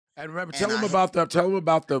And remember, And tell him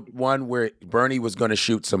about the one where Bernie was going to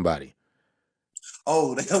shoot somebody.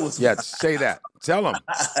 Oh, that was say that. Tell him.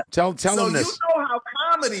 Tell him this. So you know how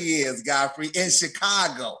comedy is, Godfrey, in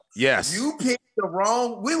Chicago. Yes. You picked the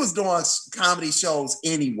wrong. We was doing comedy shows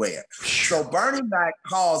anywhere. So Bernie Mac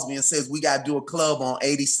calls me and says, we got to do a club on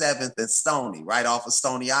 87th and Stony, right off of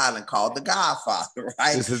Stony Island, called The Godfather,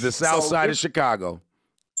 right? This is the south side of Chicago.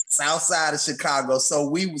 South side of Chicago. So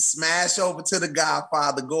we would smash over to The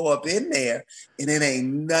Godfather, go up in there, and it ain't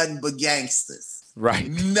nothing but gangsters. Right.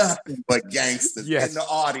 Nothing but gangsters in the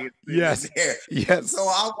audience. Yes. There. Yes. So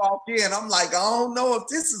I walk in, I'm like, I don't know if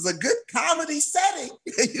this is a good comedy setting.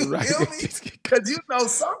 You feel me? Because you know,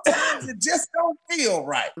 sometimes it just don't feel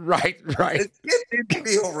right. Right. It didn't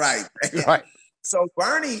feel right. Man. Right. So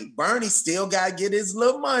Bernie still got to get his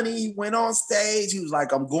little money. He went on stage. He was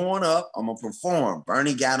like, I'm going up. I'm going to perform.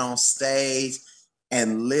 Bernie got on stage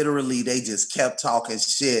and literally they just kept talking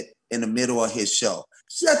shit in the middle of his show.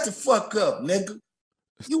 Shut the fuck up, nigga.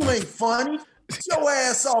 You ain't funny. Get your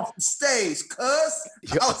ass off the stage, cuz.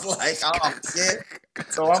 I was like, oh, shit.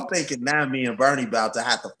 So I'm thinking now me and Bernie about to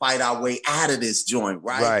have to fight our way out of this joint,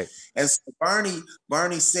 right? Right. And so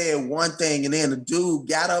Bernie said one thing, and then the dude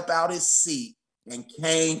got up out his seat and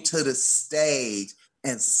came to the stage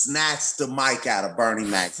and snatched the mic out of Bernie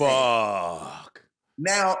Mac's hand. Fuck.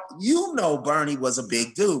 Now, you know Bernie was a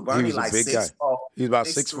big dude. Bernie like 6'4". He's about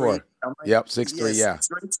 6'4". Yep, 6'3", yeah.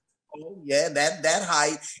 6'3". Yeah, that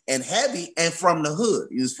height and heavy and from the hood.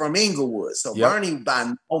 He was from Inglewood. So Bernie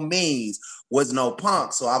by no means was no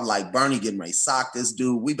punk. So I'm like, Bernie getting ready to sock this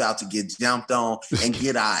dude. We about to get jumped on and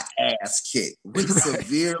get our ass kicked. We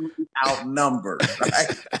severely outnumbered,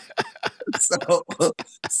 right?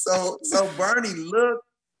 So Bernie looked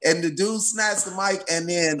and the dude snatched the mic and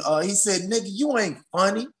then he said, nigga, you ain't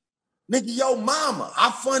funny. Nigga, yo mama,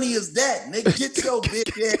 how funny is that? Nigga, get your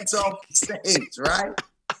bitch ass off the stage, right?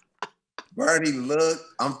 Bernie looked,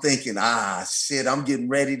 I'm thinking, shit, I'm getting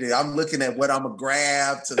ready to, I'm looking at what I'm gonna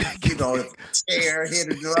grab to, chair, hit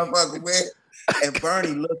a motherfucker with. And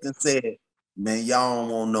Bernie looked and said, man, y'all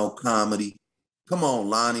don't want no comedy. Come on,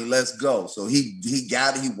 Lonnie, let's go. So he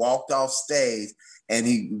walked off stage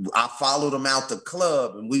and I followed him out the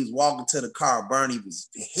club and we was walking to the car. Bernie was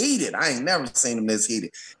heated. I ain't never seen him this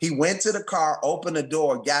heated. He went to the car, opened the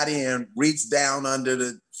door, got in, reached down under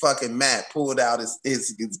the fucking mat, pulled out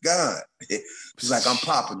his gun. He's like, I'm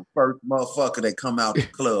popping the first motherfucker that come out the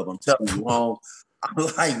club. I'm telling you, Holmes. I'm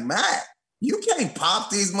like, Matt, you can't pop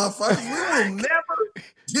these motherfuckers. We will never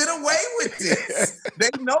get away with this. They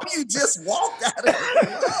know you just walked out of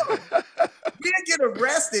the club. We'll get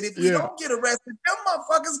arrested. If we don't get arrested, them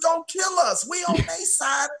motherfuckers gonna kill us. We on their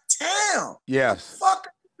side of town. Yes. What the fuck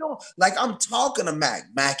are you doing? Like, I'm talking to Mac.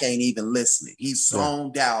 Mac ain't even listening. He's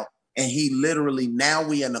zoned out. And he literally, now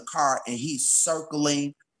we in the car and he's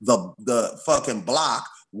circling the fucking block,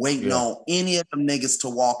 waiting on any of them niggas to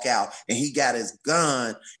walk out. And he got his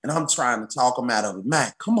gun and I'm trying to talk him out of it.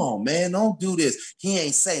 Mac, come on, man, don't do this. He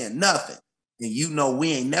ain't saying nothing. And you know,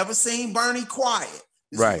 we ain't never seen Bernie quiet.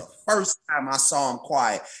 This is the first time I saw him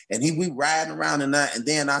quiet. And we riding around and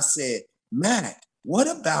then I said, Mac, what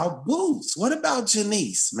about Boots? What about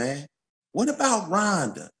Janice, man? What about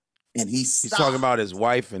Rhonda? And he stopped. He's talking about his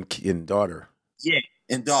wife and daughter. Yeah,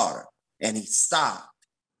 and daughter. And he stopped.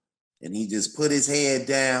 And he just put his head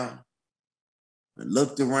down and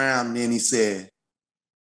looked around. And then he said,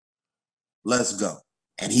 let's go.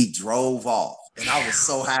 And he drove off. And I was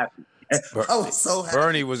so happy. I was so happy.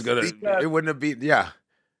 Bernie was going to, it wouldn't have been,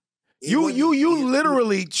 You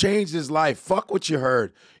literally changed his life. Fuck what you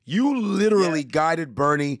heard. You literally guided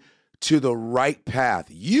Bernie to the right path.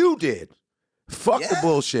 You did. Fuck the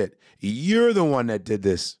bullshit. You're the one that did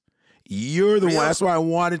this. You're the one. That's why I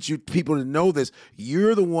wanted people to know this.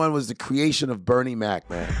 You're the one was the creation of Bernie Mac,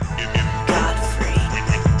 man.